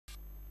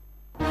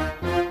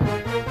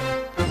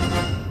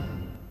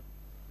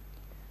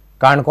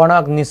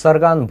काणकोणाक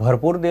निसर्गान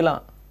भरपूर दिला।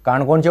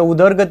 काणकोणच्या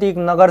उदरगतीक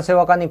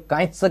नगरसेवकांनी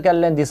कांयच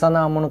केल्लें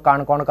दिसना म्हूण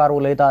काणकोणकार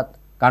उलयतात।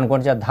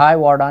 काणकोणच्या 10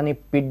 वॉर्डांनी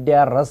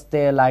पिड्ड्यार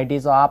रस्ते,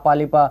 लायटीचो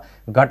आपालिपा,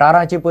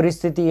 गटाराची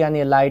परिस्थिती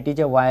आनी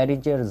लायटीचे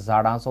वायरीचेर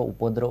झाडांचो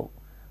उपद्रव।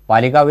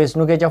 पालिका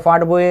वेंचणुकेच्या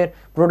फाटभुंयेर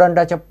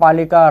प्रुडंटाचे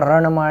पालिका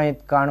रणमाळीत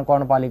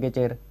काणकोण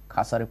पालिकेचेर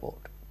खासा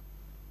रिपोर्ट।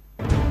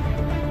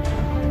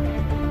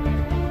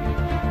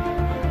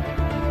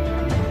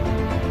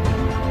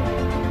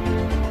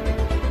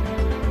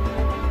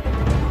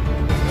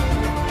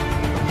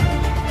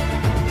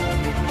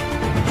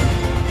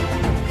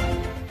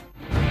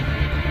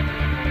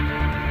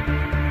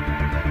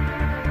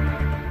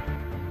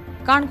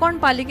 काणकोण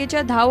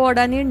पालिकेच्या 10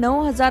 वॉर्डांनी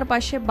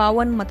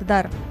 9552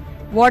 मतदार।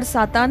 वॉर्ड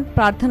 7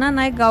 प्रार्थना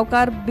नायक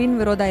गांवकार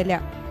बिनविरोध आयल्या,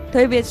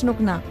 थंय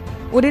वेंचणूक ना।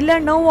 उरिल्ल्या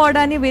 9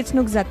 वॉर्डांनी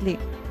वेंचणूक जातली।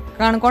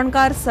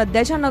 काणकोणकार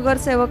सध्याच्या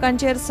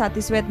नगरसेवकांचेर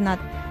सातिस्वेत नात।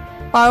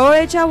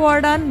 पाळोळेच्या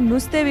वॉर्डान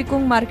नुस्तें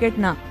विकूंक मार्केट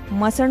ना,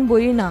 मसण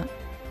बोई ना।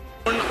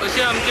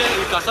 अशें आमचे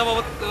विकासा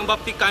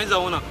बाबतीत कांय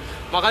जावना।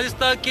 म्हाका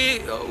दिसता की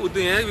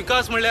हे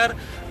विकास म्हणल्यार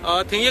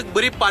थंय एक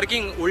बरी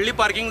पार्किंग, व्हडली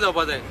पार्किंग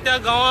जावपाक जाय। त्या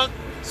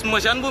गांवाक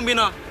स्मशानभूमी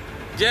ना,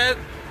 जे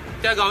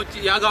त्या गांवची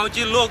ह्या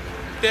गांवची लोक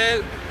ते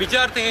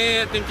बिचार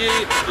थंय तेंची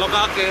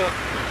लोकांक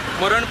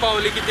मरण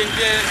पावली की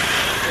तेंचे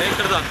हे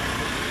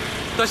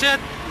करतात। तशेंच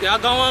ह्या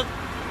गांवाक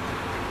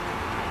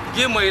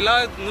जे महिला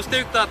नुस्तें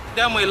विकतात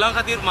त्या महिलां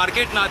खातीर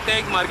मार्केट ना, तें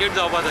एक मार्केट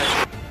जावपाक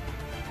जाय।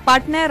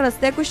 पाटण्यार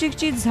रस्त्या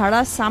कुशीकची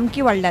झाडां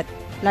सामकी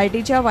वाडल्यात।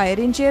 लायटीच्या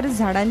वायरींचेर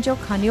झाडांच्यो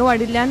खांदयो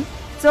वाडिल्ल्यान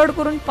चड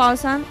करून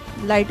पावसान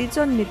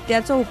लायटीचो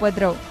नित्याचो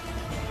उपद्रव।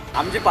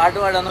 आमचे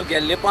पाटवाडा न्हू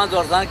गेल्ले 5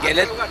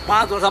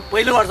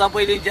 वर्सां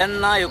पयलीं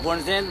जेन्ना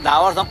 1910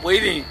 वर्सां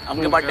पयलीं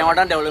आमच्या पाटण्या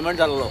वाठारांत डेव्हलपमेंट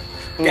जाल्लो,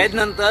 तेच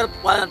नंतर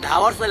 10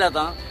 वर्सां जालीं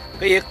आतां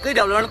एकूय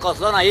डेव्हलपमेंट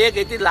कसलो ना।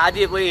 एक ती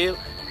लादी पळय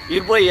ही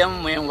पळय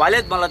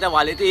वालेत मारला, त्या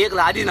वालेची एक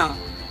लादी ना,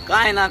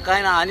 कांय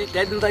ना आनी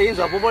तेच नंतर ही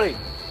झोपां पळय,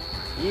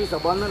 ही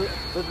झोपान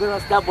सगळे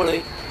रस्त्या पळय,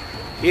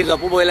 ही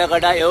झोपां पळयल्या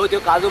काडा, ह्यो त्यो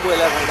काजू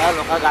पळयल्या काडा,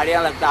 लोकांक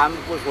गाडयां लागता।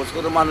 आमी फोर्स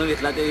करून मारून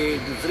घेतला ती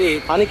दुसरी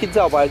आनी कितें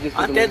जावपाचें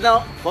आनी तेच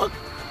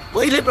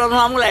पयली प्रॉब्लम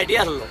आमकां लायटी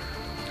आसलो।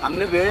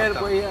 आमगे वेळेर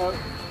पळय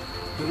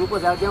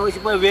सुरू अशी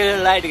पळय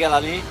वेळ लायट गेला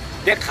न्ही,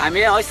 ते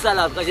खांबे अशें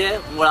जालात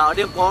कशें मुळा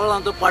वटेन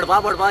कवळ तो पडपा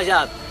अशें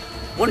आसात।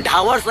 पूण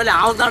 10 वर्स जालीं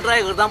हांव सुद्दां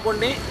ट्राय करता, पूण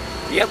न्ही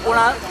हे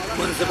कोणा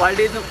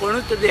मुन्सिपालिटीन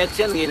कोणूच तेजें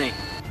एक्शन घेयनाय।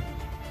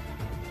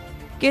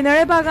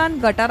 केनळे भागांत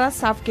गटारां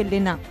साफ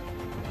केल्लीं ना।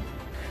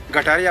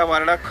 गटार ह्या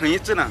वार्डाक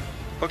खंयच ना,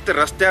 फक्त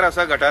रस्त्यार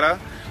आसा गटारां,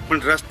 पूण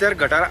रस्त्यार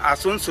गटार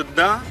आसून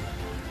सुद्दां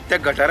त्या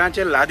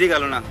गटारांचे लादी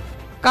घालूना।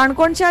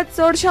 काणकोणच्या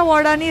चडशा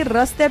वॉर्डांनी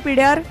रस्ते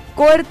पिड्यार,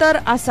 कोयर तर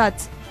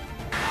आसाच।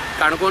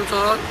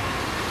 काणकोणचो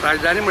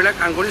राजधानी म्हणल्यार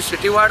काणकोण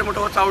सिटी वार्ड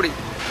म्हणटा चावडी,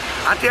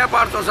 आतां ह्या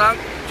पार्टसाक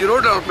झिरो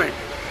डेव्हलपमेंट।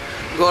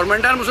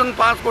 गव्हर्मेंटान पसून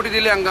 5 कोटी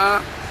दिले हांगा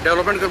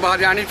डेव्हलपमेंट करपा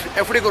खातीर आनी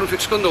एफडी करून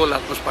फिक्स करून दवरला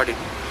मुन्सिपालिटी।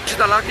 अशें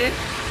जालां की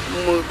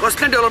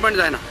कसलें डेव्हलपमेंट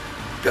जायना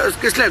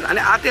कसलेंच। आनी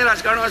आतां हें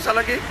राजकारण अशें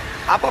जालां की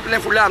आपआपले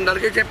फुडल्या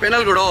आमदारकेचें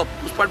पॅनल घडोवप,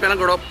 मुन्सिपल पॅनल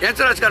घडोवप,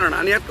 हेंच राजकारण।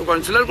 आनी हे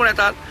कावन्सिलर कोण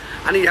येतात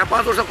आनी ह्या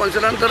 5 वर्सां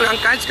कावन्सिलरान तर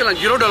कांयच केलां,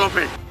 झिरो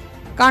डेव्हलपमेंट।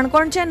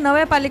 काणकोणचे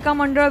नवे पालिका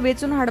मंडळ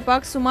वेचून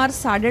हाडपाक सुमार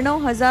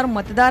 9,500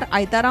 मतदार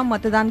आयतारा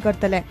मतदान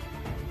करतले।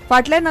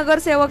 फाटले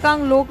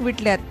नगरसेवकांक लोक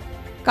विटल्यात।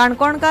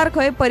 काणकोणकार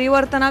खंय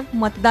परिवर्तनाक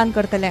मतदान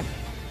करतले।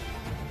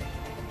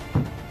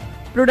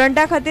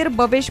 प्रुडंटा खातीर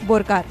बबेश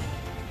बोरकार।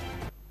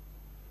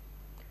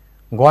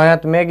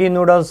 गोंयांत मॅगी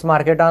नूडल्स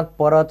मार्केटांत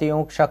परत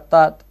येवंक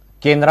शकतात।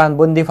 केंद्रान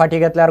बंदी फाटी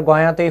घेतल्यार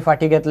गोंयांतय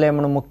फाटी घेतले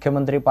म्हूण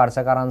मुख्यमंत्री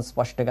पार्सेकारान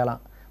स्पश्ट केलां।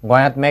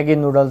 गोंयांत मॅगी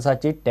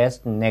नूडल्साची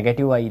टेस्ट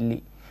नेगेटिव्ह आयिल्ली,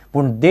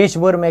 पूण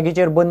देशभर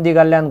मॅगीचेर बंदी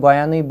घाल्ल्यान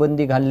गोंयांतय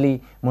बंदी घाल्ली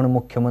म्हूण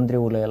मुख्यमंत्री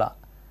उलयला।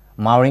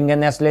 मावळिंगे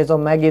नेस्लेचो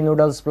मॅगी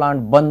नूडल्स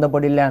प्लांट बंद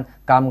पडिल्ल्यान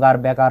कामगार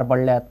बेकार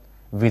पडल्यात।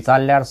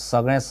 विचारल्यार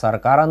सगळें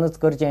सरकारानच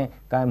करचें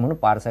काय म्हूण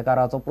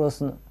पार्सेकाराचो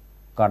प्रस्न।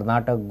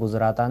 कर्नाटक,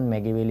 गुजरातान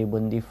मॅगीवेली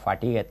बंदी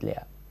फाटी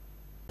घेतल्या।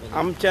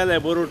 आमच्या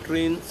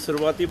लॅबोरेटरीन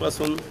सुरवाती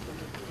पासून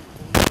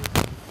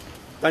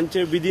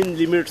तांचे विदीन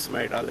लिमिट्स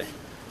मेळटाले,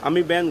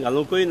 आमी बॅन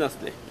घालूंकय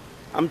नासले।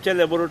 आमच्या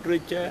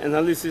लॅबोरेटरीच्या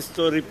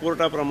एनालिसिसचो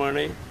रिपोर्टा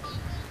प्रमाणे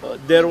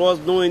there was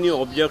no any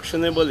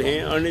objectionable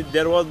and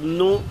there was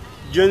no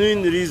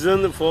genuine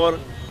reason for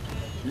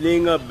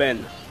laying a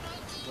ban.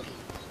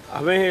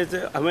 हांवें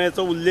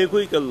हेचो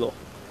उल्लेखूय केल्लो,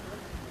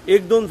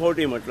 1-2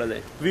 फावटी म्हटलेलें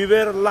वी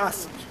वेर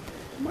लास्ट।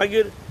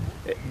 मागीर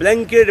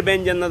ब्लँकेट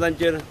बॅन जेन्ना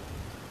तांचेर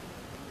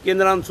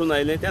केंद्रानसून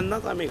आयलें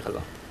तेन्नाच आमी घाला।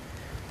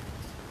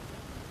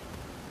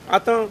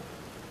 आतां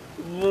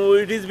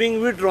it is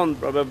being withdrawn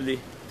probably,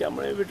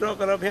 त्यामुळे विथड्रॉ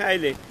करप हें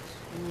आयलें।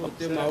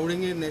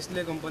 मावळिंगे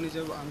नेस्ले कंपनीचे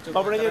आमच्या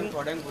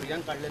थोड्यांक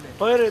भुरग्यांक काडलेले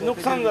पळय रे,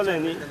 नुकसान जालें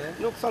न्ही।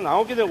 नुकसान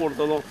हांव कितें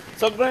करतलो?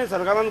 सगळें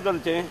सरकारान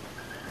करचें।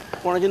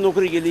 कोणाची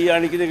नोकरी गेली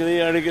आनी कितें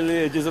केली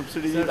हेची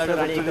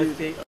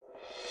सबसिडी।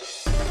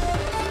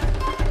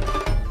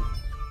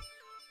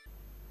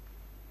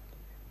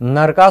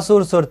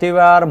 नरकासूर सर्ती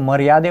वेळार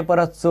मर्यादे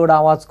परस चड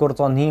आवाज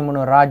करचो न्ही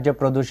म्हणून राज्य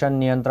प्रदूषण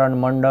नियंत्रण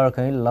मंडळ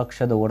खंय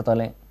लक्ष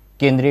दवरतलें।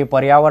 केंद्रीय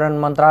पर्यावरण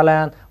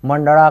मंत्रालयान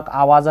मंडळाक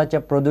आवाजाच्या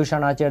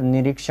प्रदूषणाचेर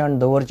निरीक्षण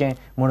दवरचें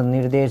म्हूण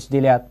निर्देश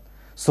दिल्यात।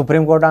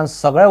 सुप्रीम कोर्टान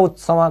सगळ्या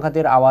उत्सवां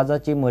खातीर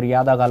आवाजाची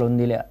मर्यादा घालून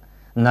दिल्या.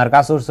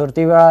 नरकासूर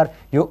सर्ती वेळार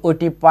ह्यो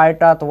अटी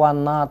पाळटात वा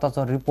ना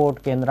ताचो रिपोर्ट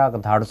केंद्राक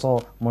धाडचो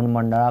म्हूण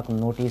मंडळाक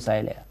नोटीस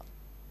आयल्या.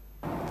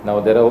 Now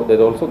there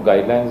are also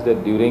guidelines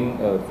that during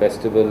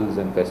festivals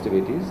and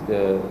festivities,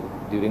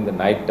 during the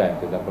night time,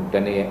 for example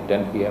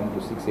 10 p.m.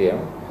 to 6 a.m.,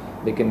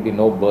 there can be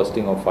no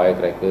bursting of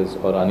firecrackers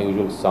or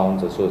unusual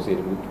sounds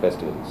associated with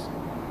festivals.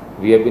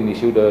 We have been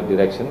issued a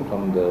direction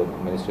from the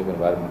Ministry of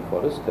Environment and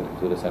Forest, that is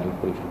to the Central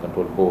Pollution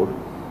Control Board,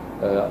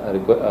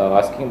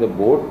 asking the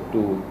board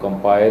to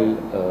compile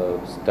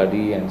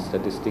study and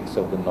statistics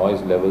of the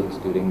noise levels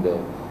during the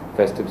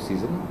festive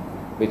season,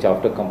 which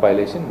after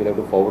compilation we'll have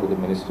to forward to the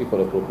ministry for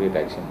appropriate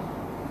action.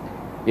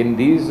 In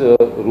these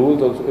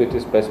rules also it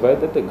is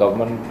specified that the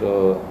government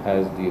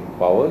has the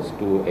powers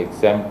to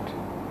exempt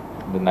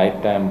the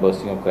nighttime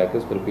bursting of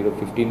crackers for a period of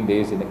 15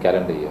 days in a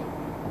calendar year.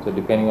 So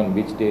depending on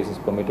which days is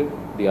permitted,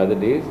 the other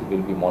days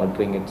we'll be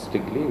monitoring it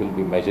strictly, we'll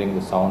be measuring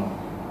the sound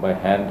by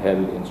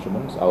handheld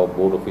instruments, our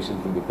board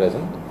officials will be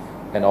present,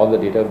 and all the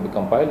data will be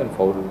compiled and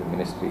forwarded to the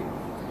ministry.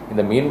 In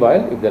the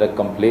meanwhile, if there are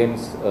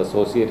complaints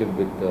associated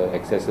with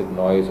excessive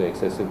noise or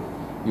excessive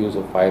use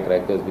of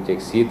firecrackers which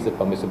exceeds the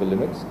permissible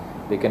limits,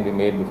 they can be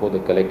made before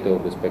the collector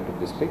of respective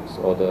districts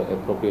or the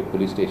appropriate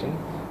police station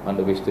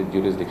under which the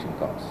jurisdiction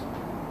comes.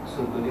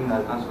 So during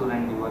Narkasur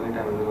and Diwali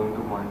time, we are going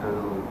to monitor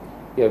the whole?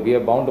 Yeah, we are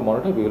bound to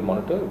monitor, we will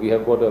monitor. We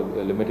have got a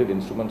limited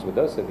instruments with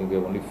us, I think we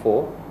have only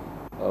 4,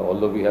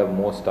 although we have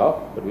more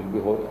staff, but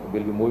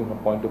we'll be moving from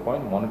point to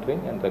point, monitoring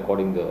and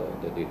recording the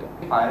data.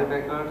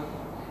 Firecrackers?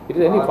 It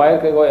is any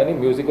firecracker or any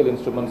musical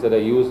instruments that are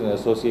used in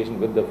association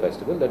with the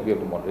festival that we have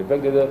to monitor. In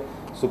fact, there is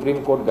a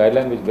Supreme Court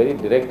guideline which very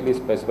directly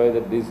specifies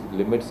that these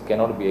limits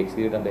cannot be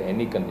exceeded under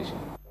any condition.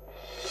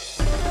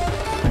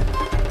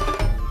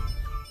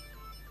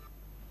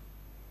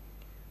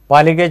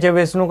 पालिकेचे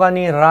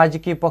वेंचणुकांनी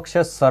राजकीय पक्ष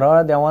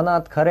सरळ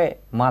देवनात खरे,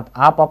 मात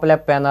आपापल्या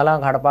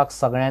पॅनलांक हाडपाक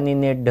सगळ्यांनी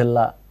net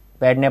धरला.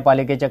 पेडणे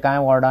पालिकेच्या कांय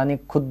वॉर्डांनी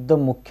खुद्द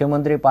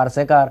मुख्यमंत्री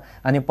पार्सेकार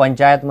आनी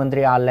पंचायत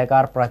मंत्री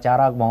आल्लेकार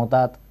प्रचाराक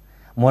भोंवतात.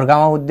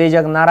 मुरगांवां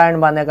उद्देजक नारायण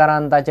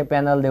बांदेकारान ताचें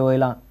पॅनल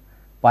देंवयलां.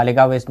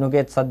 पालिका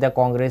वेंचणुकेंत सध्या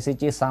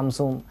काँग्रेसीची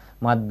सामसूम,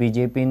 मात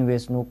बीजेपीन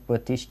वेंचणूक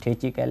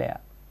प्रतिश्ठेची केल्या.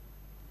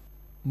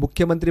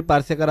 मुख्यमंत्री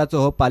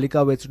पार्सेकाराचो हो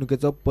पालिका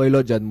वेंचणुकेचो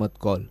पयलो जनमत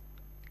कॉल.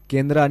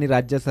 केंद्र आणि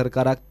राज्य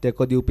सरकाराक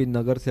तेको दिवपी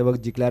नगरसेवक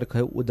जिखल्यार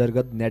खंय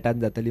उदरगत नेटान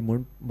जातली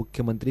म्हूण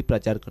मुख्यमंत्री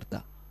प्रचार करता.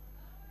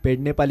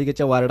 पेडणे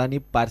पालिकेच्या वार्डांनी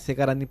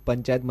पार्सेकार आनी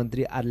पंचायत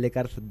मंत्री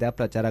आर्लेकार सध्या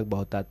प्रचाराक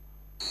भोंवतात.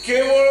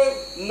 केवळ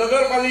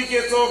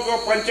नगरपालिकेचो किंवा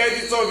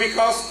पंचायतीचो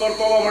विकास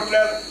करतलो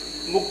म्हटल्यार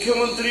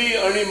मुख्यमंत्री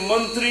आणि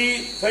मंत्री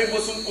थंय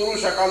बसून करूं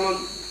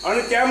शकनात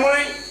आणि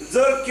त्यामुळे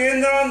जर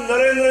केंद्रान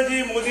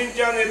नरेंद्रजी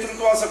मोदींच्या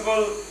नेतृत्वा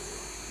सकल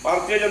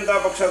भारतीय जनता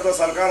पक्षाचं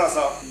सरकार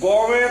आसा,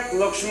 गोव्यात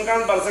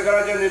लक्ष्मीकांत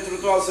पार्सेकाराच्या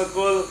नेतृत्वा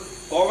सकल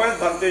गोव्यात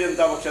भारतीय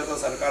जनता पक्षाचं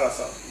सरकार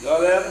आसा,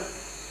 जाल्यार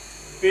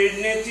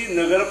पेडणेची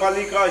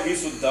नगरपालिका ही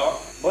सुद्धा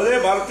भले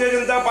भारतीय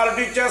जनता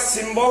पार्टीच्या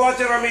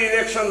सिंबॉलाचेर आमी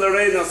इलेक्शन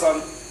लढयनासान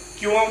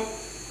किंवा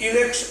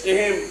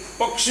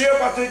पक्षीय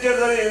पातळीचेर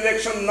जरी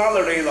इलेक्शन ना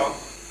लढयलां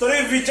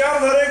तरी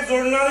विचारधारेक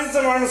जोडणारीच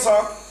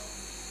माणसां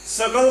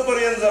सकल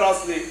पर्यंत जर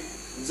असली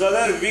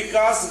जाल्यार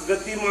विकास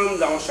गतिमान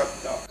जावं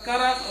शकता.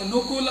 सरकाराक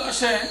अनुकूल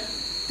अशें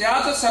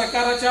त्याच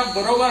सरकाराच्या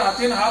बरोबर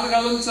हातीन हात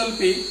घालून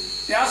चलपी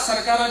त्या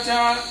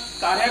सरकाराच्या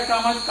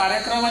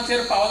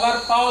कार्यक्रमाचेर पावलार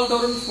पावल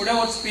धरून फुडें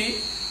वचपी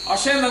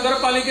अशें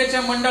नगरपालिकेचे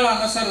मंडळ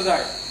हांगासर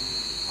जाय.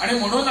 आणि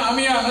म्हणून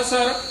आमी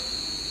हांगासर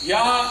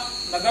ह्या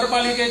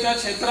नगरपालिकेच्या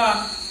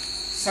क्षेत्रांत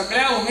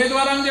सगळ्या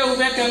उमेदवारांक जे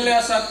उबे केल्ले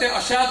आसात ते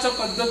अशाच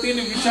पद्दतीन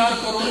विचार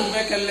करून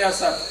उबे केल्ले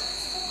आसात.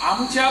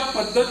 आमच्या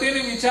पद्दतीन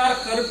विचार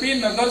करपी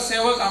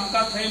नगरसेवक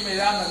आमकां थंय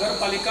मेळ्ळ्या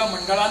नगरपालिका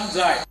मंडळांत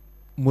जाय.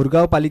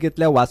 मुरगांव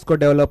पालिकेतल्या वास्को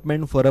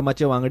डेव्हलपमेंट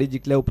फोरमाचे वांगडी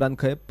जिखले उपरांत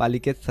खंय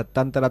पालिकेत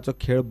सत्तांतराचो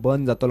खेळ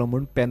बंद जातलो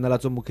म्हूण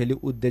पॅनलाचो मुखेली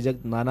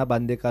उद्देजक नाना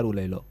बांदेकार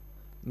उलयलो.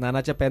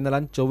 नानाच्या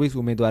पॅनलान 24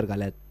 उमेदवार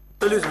घाल्यात.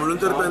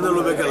 म्हणून तर पॅनल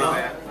उबे केला.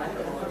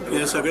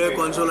 हे सगळे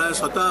कॉन्सोलां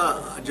स्वता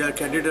ज्या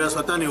कॅन्डिडेट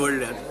स्वता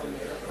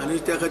निवडल्यात आणि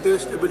त्या खातीर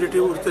स्टेबिलिटी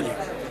उरतली.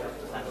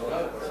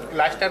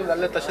 लास्ट टाइम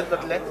जाल्ले तशेंच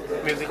जातले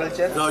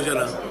म्युझिकलचे जावचें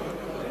ना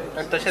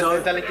आनी तशेंच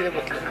जाल्यार कितें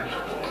जातलें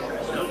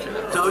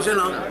जावचें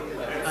ना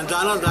आनी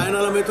जायना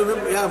जाल्यार मागीर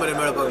तुमी या बरें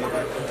मेळपाक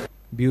म्हाका.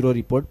 Bureau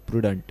report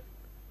prudent.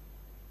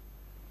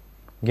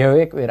 घेऊ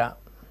एक विराम.